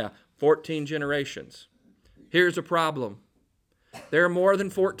Messiah, 14 generations. Here's a problem. There are more than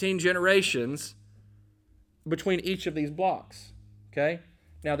 14 generations between each of these blocks, okay?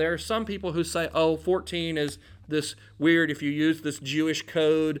 Now, there are some people who say, 14 is this weird, if you use this Jewish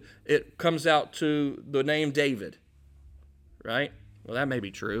code, it comes out to the name David, right? Well, that may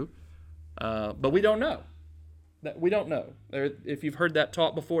be true, but we don't know. We don't know. If you've heard that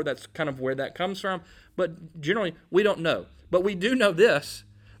taught before, that's kind of where that comes from, but generally, we don't know. But we do know this,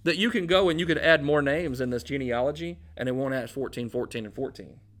 that you can go and you can add more names in this genealogy, and it won't add 14, 14, and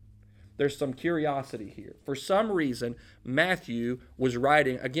 14. There's some curiosity here. For some reason, Matthew was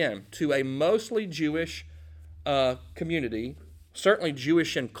writing, again, to a mostly Jewish community, certainly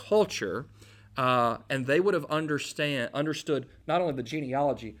Jewish in culture, And they would have understood not only the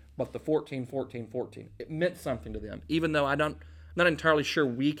genealogy, but the 14, 14, 14. It meant something to them, even though I'm not entirely sure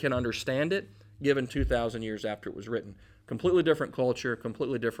we can understand it, given 2,000 years after it was written. Completely different culture,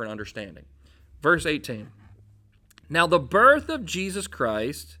 completely different understanding. Verse 18. Now the birth of Jesus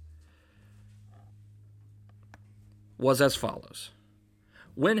Christ was as follows.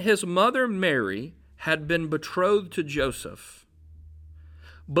 When his mother Mary had been betrothed to Joseph,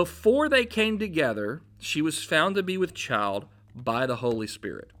 before they came together, she was found to be with child by the Holy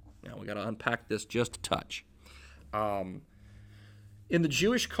Spirit. Now we got to unpack this just a touch. In the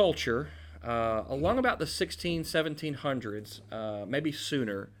Jewish culture, along about the 1700s, maybe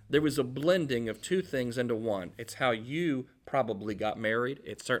sooner, there was a blending of two things into one. It's how you probably got married.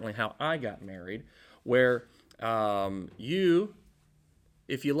 It's certainly how I got married, where you,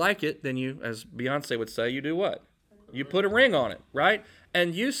 if you like it, then you, as Beyonce would say, you do what? You put a ring on it, right?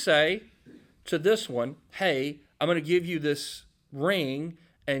 And you say to this one, hey, I'm going to give you this ring,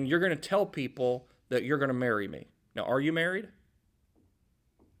 and you're going to tell people that you're going to marry me. Now, are you married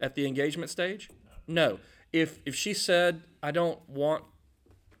at the engagement stage? No. If she said, I don't want,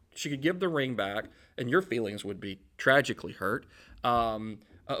 she could give the ring back, and your feelings would be tragically hurt.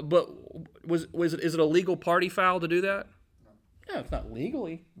 But is it a legal party foul to do that? No, it's not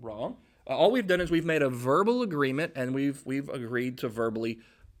legally wrong. All we've done is we've made a verbal agreement, and we've agreed to verbally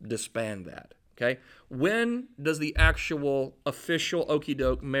disband that. Okay? When does the actual official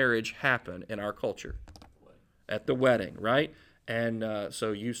okey-doke marriage happen in our culture? At the wedding, right? And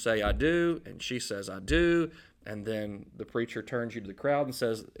so you say, I do, and she says, I do, and then the preacher turns you to the crowd and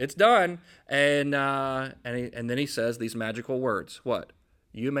says, it's done, and then he says these magical words. What?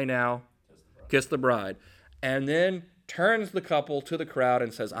 You may now kiss the bride. And then turns the couple to the crowd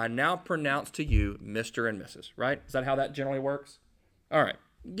and says, I now pronounce to you Mr. and Mrs., right? Is that how that generally works? All right.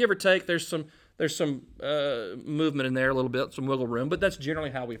 Give or take, there's some movement in there a little bit, some wiggle room, but that's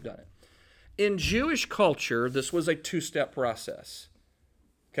generally how we've done it. In Jewish culture, this was a two-step process.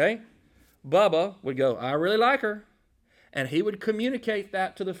 Okay? Bubba would go, I really like her. And he would communicate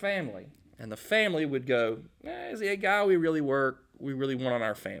that to the family. And the family would go, is he a guy we really want on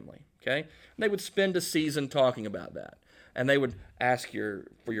our family? Okay? And they would spend a season talking about that. And they would ask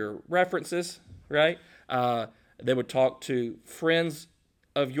for your references, right? They would talk to friends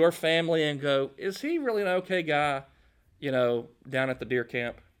of your family and go, is he really an okay guy, down at the deer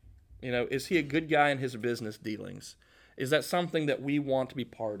camp? Is he a good guy in his business dealings? Is that something that we want to be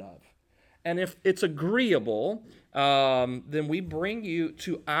part of? And if it's agreeable, then we bring you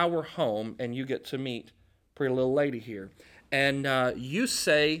to our home and you get to meet pretty little lady here. And you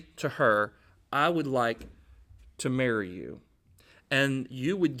say to her, I would like to marry you. And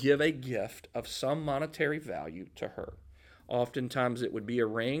you would give a gift of some monetary value to her. Oftentimes it would be a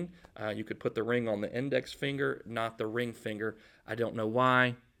ring. You could put the ring on the index finger, not the ring finger. I don't know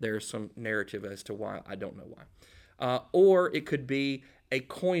why. There's some narrative as to why. I don't know why. Or it could be a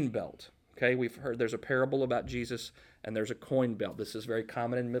coin belt. Okay, we've heard there's a parable about Jesus, and there's a coin belt. This is very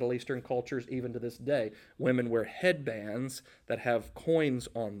common in Middle Eastern cultures, even to this day. Women wear headbands that have coins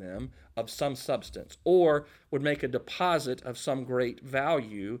on them of some substance, or would make a deposit of some great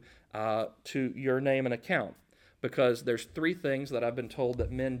value to your name and account. Because there's three things that I've been told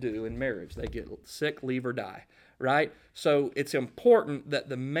that men do in marriage. They get sick, leave, or die, right? So it's important that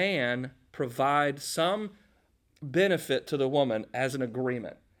the man provide some benefit to the woman as an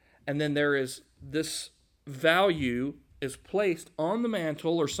agreement. And then there is this value is placed on the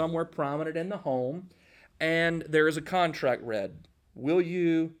mantle or somewhere prominent in the home, and there is a contract read. Will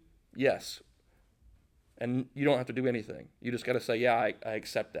you? Yes. And you don't have to do anything. You just got to say, yeah, I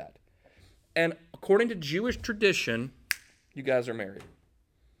accept that. And according to Jewish tradition, you guys are married.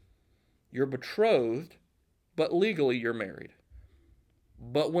 You're betrothed, but legally you're married.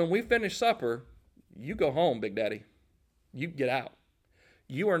 But when we finish supper, you go home, Big Daddy. You get out.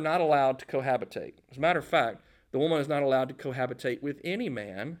 You are not allowed to cohabitate. As a matter of fact, the woman is not allowed to cohabitate with any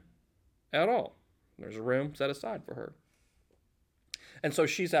man at all. There's a room set aside for her. And so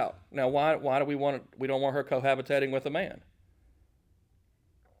she's out. Now, why do we don't want her cohabitating with a man?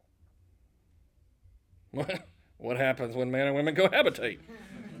 What happens when men and women cohabitate?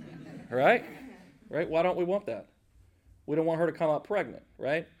 Right? Right? Why don't we want that? We don't want her to come out pregnant,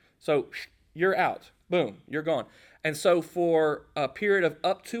 right? So you're out. Boom, you're gone. And so for a period of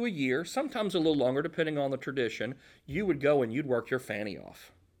up to a year, sometimes a little longer, depending on the tradition, you would go and you'd work your fanny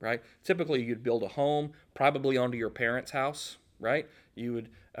off, right? Typically, you'd build a home, probably onto your parents' house, right? You would.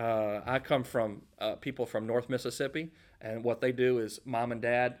 I come from people from North Mississippi, and what they do is mom and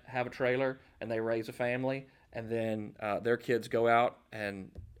dad have a trailer, and they raise a family, and then their kids go out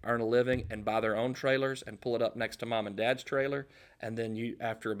and earn a living and buy their own trailers and pull it up next to mom and dad's trailer. And then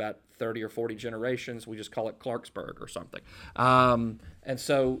after about 30 or 40 generations, we just call it Clarksburg or something. And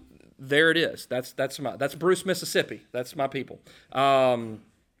so there it is. That's Bruce, Mississippi. That's my people. And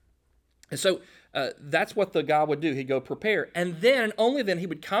so that's what the guy would do. He'd go prepare. And then, only then, he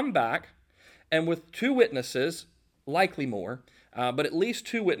would come back, and with 2 witnesses, likely more, but at least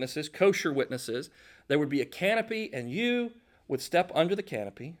 2 witnesses, kosher witnesses, there would be a canopy, and you would step under the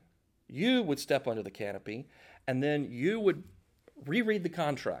canopy. You would step under the canopy, and then you would reread the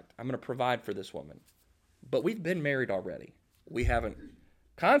contract. I'm going to provide for this woman. But we've been married already. We haven't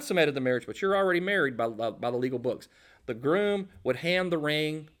consummated the marriage, but you're already married by the legal books. The groom would hand the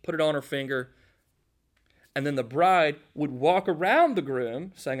ring, put it on her finger, and then the bride would walk around the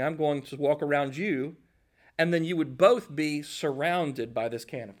groom, saying, I'm going to walk around you, and then you would both be surrounded by this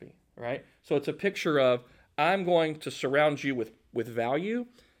canopy, right? So it's a picture of, I'm going to surround you with value,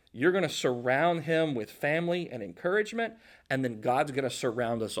 you're going to surround him with family and encouragement, and then God's going to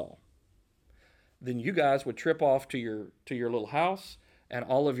surround us all. Then you guys would trip off to your little house, and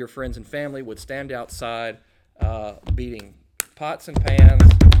all of your friends and family would stand outside beating pots and pans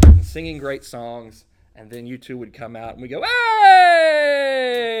and singing great songs, and then you two would come out and we go,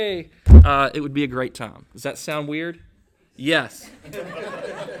 hey! It would be a great time. Does that sound weird? Yes.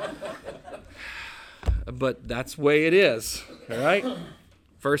 But that's the way it is, all right?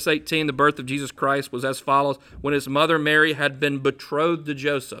 Verse 18, the birth of Jesus Christ was as follows. When his mother Mary had been betrothed to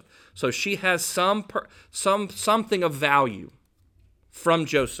Joseph. So she has something of value from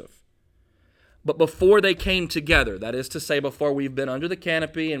Joseph. But before they came together, that is to say, before we've been under the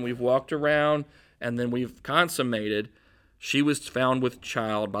canopy and we've walked around and then we've consummated, she was found with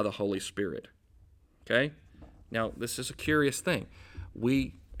child by the Holy Spirit. Okay? Now, this is a curious thing.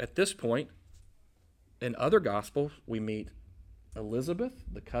 We, at this point, in other Gospels, we meet Elizabeth,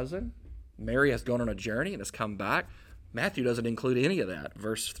 the cousin. Mary has gone on a journey and has come back. Matthew doesn't include any of that.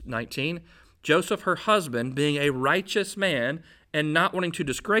 Verse 19, Joseph, her husband, being a righteous man and not wanting to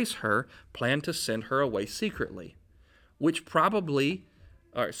disgrace her, planned to send her away secretly, which probably,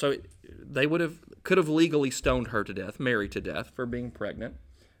 all right, so they could have legally stoned her to death, Mary to death, for being pregnant,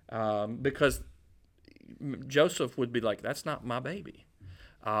 because Joseph would be like, that's not my baby.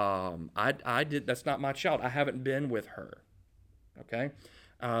 That's not my child. I haven't been with her. Okay?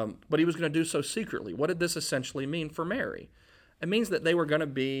 But he was going to do so secretly. What did this essentially mean for Mary? It means that they were going to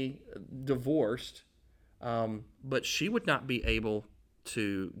be divorced, but she would not be able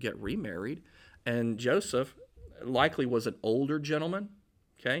to get remarried. And Joseph likely was an older gentleman.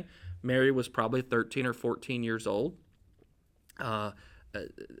 Okay? Mary was probably 13 or 14 years old.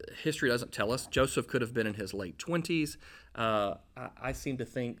 History doesn't tell us. Joseph could have been in his late 20s. I seem to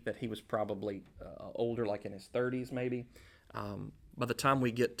think that he was probably older, like in his 30s maybe. By the time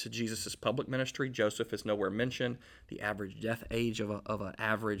we get to Jesus' public ministry, Joseph is nowhere mentioned. The average death age of an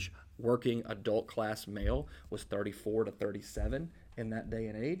average working adult class male was 34 to 37 in that day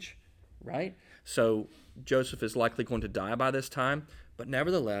and age, right? So Joseph is likely going to die by this time. But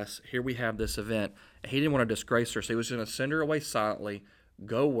nevertheless, here we have this event. He didn't want to disgrace her, so he was going to send her away silently,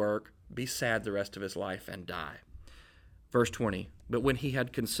 go work, be sad the rest of his life, and die. Verse 20, but when he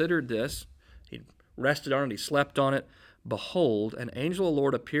had considered this, he rested on it, he slept on it, behold, an angel of the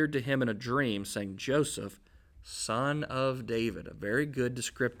Lord appeared to him in a dream, saying, Joseph, son of David. A very good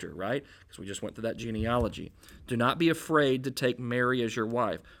descriptor, right? Because we just went through that genealogy. Do not be afraid to take Mary as your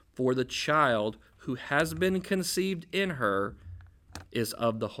wife, for the child who has been conceived in her is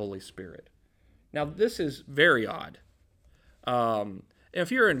of the Holy Spirit. Now, this is very odd.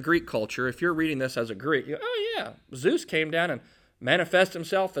 If you're in Greek culture, if you're reading this as a Greek, oh yeah, Zeus came down and manifested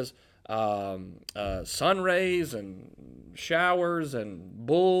himself as sun rays and showers and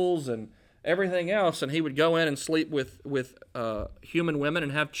bulls and everything else, and he would go in and sleep with human women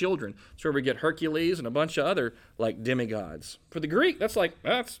and have children. So we get Hercules and a bunch of other like demigods. For the Greek, that's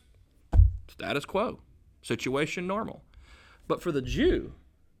status quo, situation normal. But for the Jew,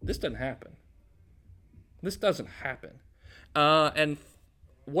 this doesn't happen. This doesn't happen. And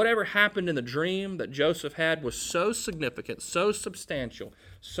whatever happened in the dream that Joseph had was so significant, so substantial,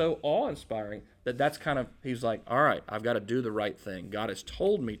 so awe-inspiring that's kind of, he's like, all right, I've got to do the right thing. God has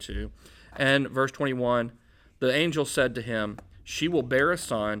told me to. And verse 21, the angel said to him, she will bear a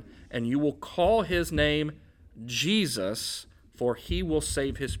son, and you will call his name Jesus, for he will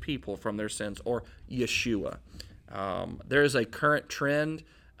save his people from their sins, or Yeshua. There is a current trend,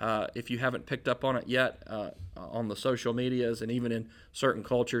 if you haven't picked up on it yet, on the social medias and even in certain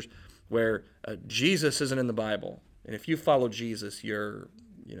cultures, where Jesus isn't in the Bible. And if you follow Jesus, you're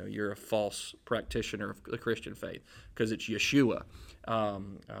you're a false practitioner of the Christian faith, because it's Yeshua.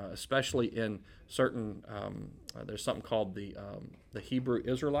 Especially in certain, there's something called the Hebrew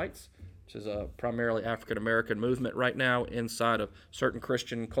Israelites, which is a primarily African American movement right now inside of certain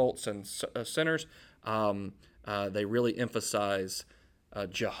Christian cults and centers. They really emphasize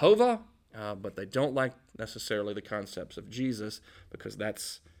Jehovah, but they don't like necessarily the concepts of Jesus, because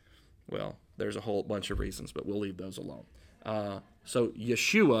there's a whole bunch of reasons, but we'll leave those alone. So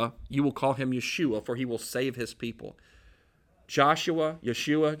Yeshua, you will call him Yeshua, for he will save his people. Joshua,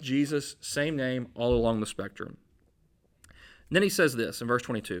 Yeshua, Jesus, same name all along the spectrum. And then he says this in verse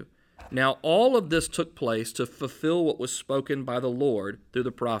 22. Now all of this took place to fulfill what was spoken by the Lord through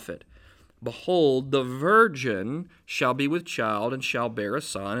the prophet. Behold, the virgin shall be with child and shall bear a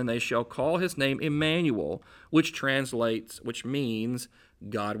son, and they shall call his name Emmanuel, which means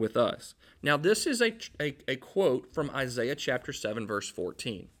God with us. Now this is a quote from Isaiah chapter 7, verse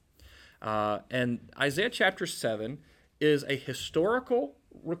 14. And Isaiah chapter 7 is a historical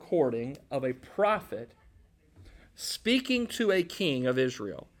recording of a prophet speaking to a king of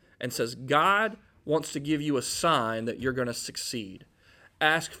Israel and says, God wants to give you a sign that you're going to succeed.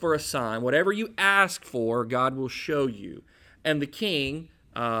 Ask for a sign. Whatever you ask for, God will show you. And the king,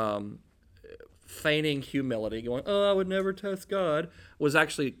 feigning humility, going, I would never test God, was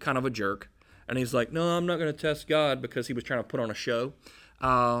actually kind of a jerk. And he's like, no, I'm not going to test God, because he was trying to put on a show.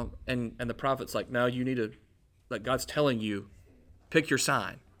 And the prophet's like, no, you need to, like, God's telling you, pick your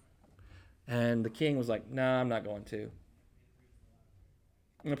sign. And the king was like, no, I'm not going to.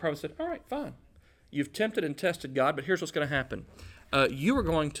 And the prophet said, all right, fine. You've tempted and tested God, but here's what's going to happen. You are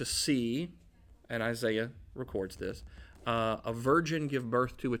going to see, and Isaiah records this, a virgin give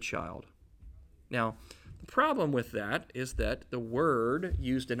birth to a child. Now, the problem with that is that the word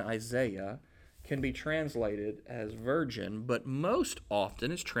used in Isaiah can be translated as virgin, but most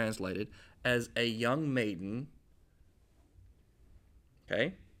often is translated as a young maiden,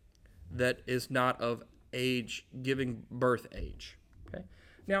 okay, that is not of age, giving birth age. Okay.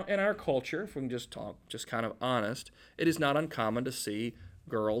 Now, in our culture, if we can just talk just kind of honest, it is not uncommon to see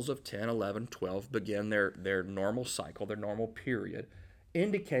girls of 10, 11, 12 begin their normal cycle, their normal period,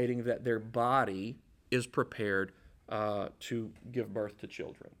 indicating that their body is prepared to give birth to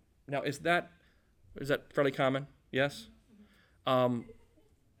children. Now, is that fairly common? Yes?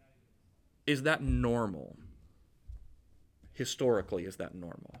 Is that normal? Historically, is that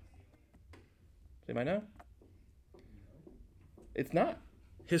normal? Does anybody know? It's not.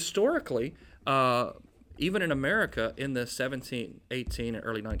 Historically, even in America in the 1718 and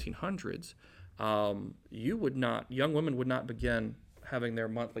early 1900s, young women would not begin having their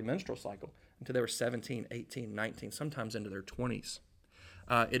monthly menstrual cycle until they were 17, 18, 19, sometimes into their 20s.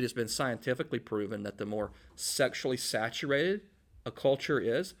 It has been scientifically proven that the more sexually saturated a culture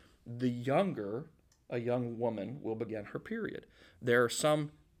is, the younger a young woman will begin her period. There are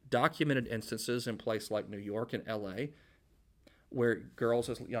some documented instances in places like New York and LA where girls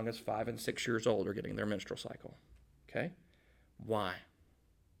as young as 5 and 6 years old are getting their menstrual cycle. Okay? Why?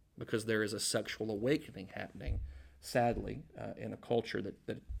 Because there is a sexual awakening happening, sadly, in a culture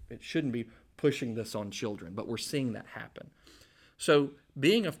that it shouldn't be pushing this on children, but we're seeing that happen. So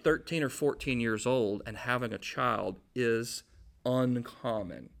being of 13 or 14 years old and having a child is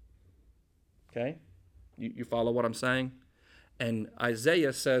uncommon. Okay? You follow what I'm saying? And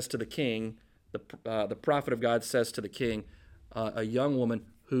Isaiah says to the king, the prophet of God says to the king, a young woman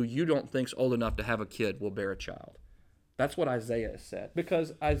who you don't think's old enough to have a kid will bear a child. That's what Isaiah said.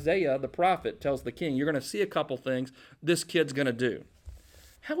 Because Isaiah, the prophet, tells the king, you're going to see a couple things this kid's going to do.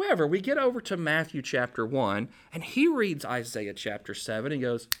 However, we get over to Matthew chapter 1, and he reads Isaiah chapter 7 and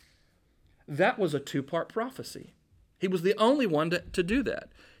goes, that was a 2-part prophecy. He was the only one to do that.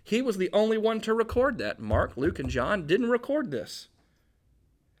 He was the only one to record that. Mark, Luke, and John didn't record this.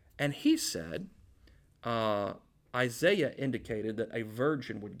 And he said, Isaiah indicated that a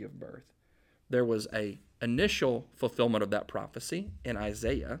virgin would give birth. There was an initial fulfillment of that prophecy in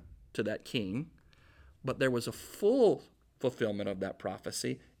Isaiah to that king, but there was a full fulfillment of that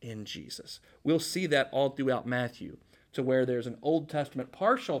prophecy in Jesus. We'll see that all throughout Matthew, to where there's an Old Testament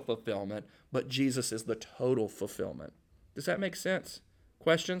partial fulfillment, but Jesus is the total fulfillment. Does that make sense?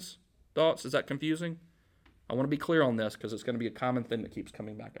 Questions? Thoughts? Is that confusing? I want to be clear on this because it's going to be a common thing that keeps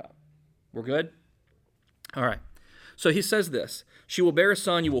coming back up. We're good? All right. So he says this, she will bear a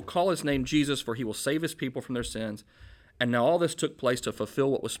son, you will call his name Jesus, for he will save his people from their sins. And now all this took place to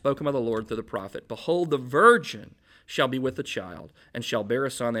fulfill what was spoken by the Lord through the prophet. Behold, the virgin shall be with the child, and shall bear a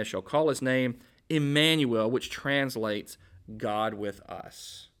son, they shall call his name Emmanuel, which translates God with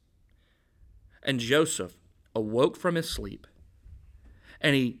us. And Joseph awoke from his sleep,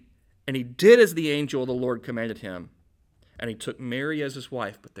 And he did as the angel of the Lord commanded him. And he took Mary as his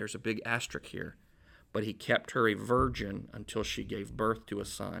wife, but there's a big asterisk here. But he kept her a virgin until she gave birth to a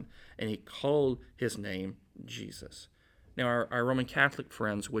son, and he called his name Jesus. Now, our Roman Catholic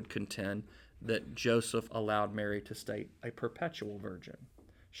friends would contend that Joseph allowed Mary to stay a perpetual virgin.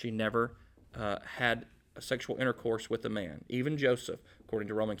 She never had a sexual intercourse with a man, even Joseph, according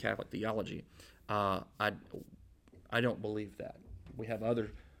to Roman Catholic theology. I don't believe that. We have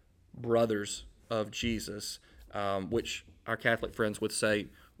other brothers of Jesus, which our Catholic friends would say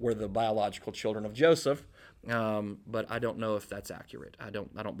were the biological children of Joseph, but I don't know if that's accurate. I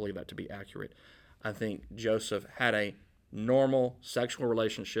don't believe that to be accurate. I think Joseph had a normal sexual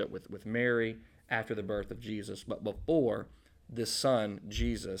relationship with Mary after the birth of Jesus, but before this son,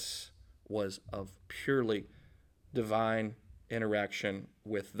 Jesus, was of purely divine interaction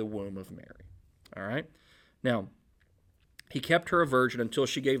with the womb of Mary. All right? Now, he kept her a virgin until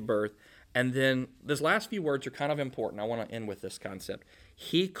she gave birth, and then these last few words are kind of important. I want to end with this concept.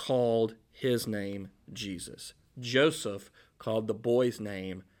 He called his name Jesus. Joseph called the boy's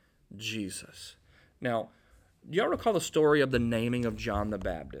name Jesus. Now, do y'all recall the story of the naming of John the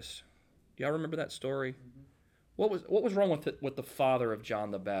Baptist? Do y'all remember that story? Mm-hmm. What was wrong with the father of John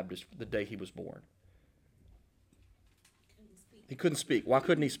the Baptist the day he was born? He couldn't speak. Why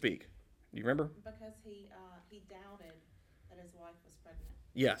couldn't he speak? Do you remember? Because he doubted that his wife was pregnant.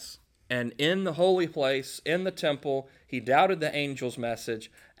 Yes. And in the holy place, in the temple, he doubted the angel's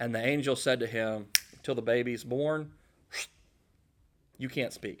message, and the angel said to him, until the baby's born, you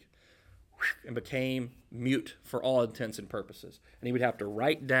can't speak. And became mute for all intents and purposes. And he would have to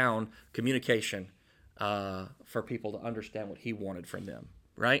write down communication for people to understand what he wanted from them,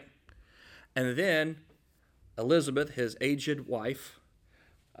 right? And then Elizabeth, his aged wife,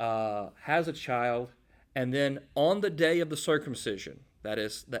 has a child, and then on the day of the circumcision, that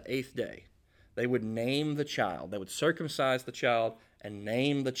is the 8th day, they would name the child. They would circumcise the child and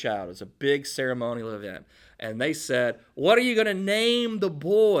name the child. It's a big ceremonial event. And they said, what are you going to name the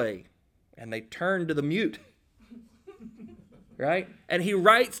boy? And they turned to the mute, right? And he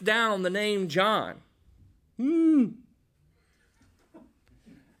writes down the name John. And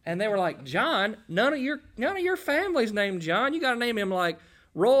they were like, John, none of your family's named John. You got to name him like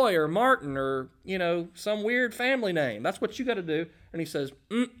Roy or Martin or, some weird family name. That's what you got to do. And he says,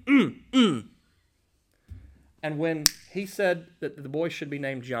 And when he said that the boy should be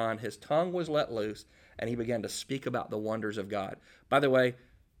named John, his tongue was let loose, and he began to speak about the wonders of God. By the way,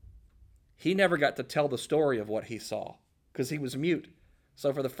 he never got to tell the story of what he saw because he was mute.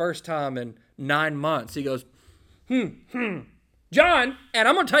 So for the first time in 9 months, he goes, John, and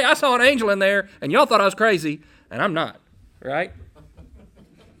I'm going to tell you, I saw an angel in there, and y'all thought I was crazy, and I'm not, right?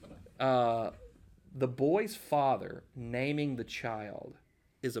 The boy's father naming the child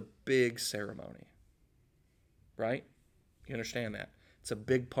is a big ceremony, right? You understand that? It's a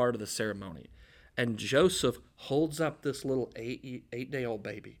big part of the ceremony. And Joseph holds up this little 8-day-old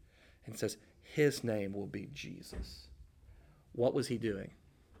baby and says, his name will be Jesus. What was he doing?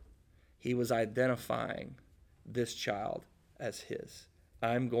 He was identifying this child as his.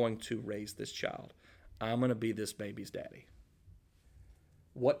 I'm going to raise this child. I'm going to be this baby's daddy.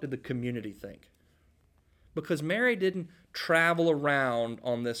 What did the community think? Because Mary didn't travel around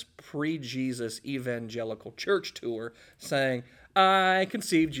on this pre-Jesus evangelical church tour saying, I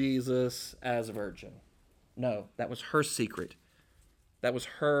conceived Jesus as a virgin. No, that was her secret. That was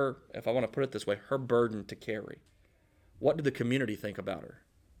her, if I want to put it this way, her burden to carry. What did the community think about her?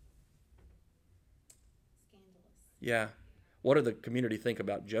 Scandalous. Yeah. What did the community think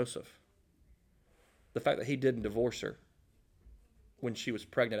about Joseph? The fact that he didn't divorce her when she was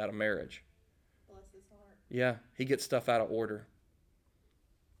pregnant out of marriage. Bless his heart. Yeah, he gets stuff out of order.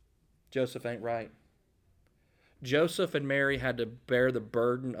 Joseph ain't right. Joseph and Mary had to bear the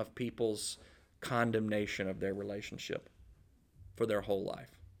burden of people's condemnation of their relationship for their whole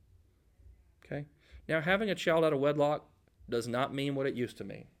life. Okay? Now, having a child out of wedlock does not mean what it used to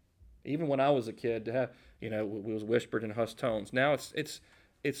mean. Even when I was a kid, to have, it was whispered in hushed tones. Now it's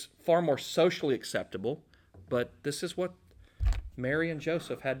far more socially acceptable, but this is what Mary and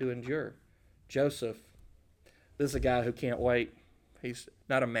Joseph had to endure. Joseph, this is a guy who can't wait. He's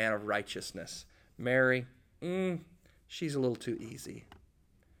not a man of righteousness. Mary, she's a little too easy.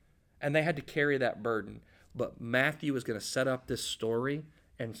 And they had to carry that burden. But Matthew is going to set up this story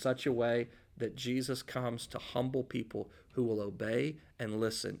in such a way that Jesus comes to humble people who will obey and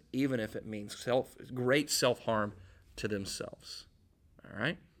listen, even if it means great self-harm to themselves. All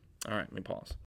right? All right, let me pause.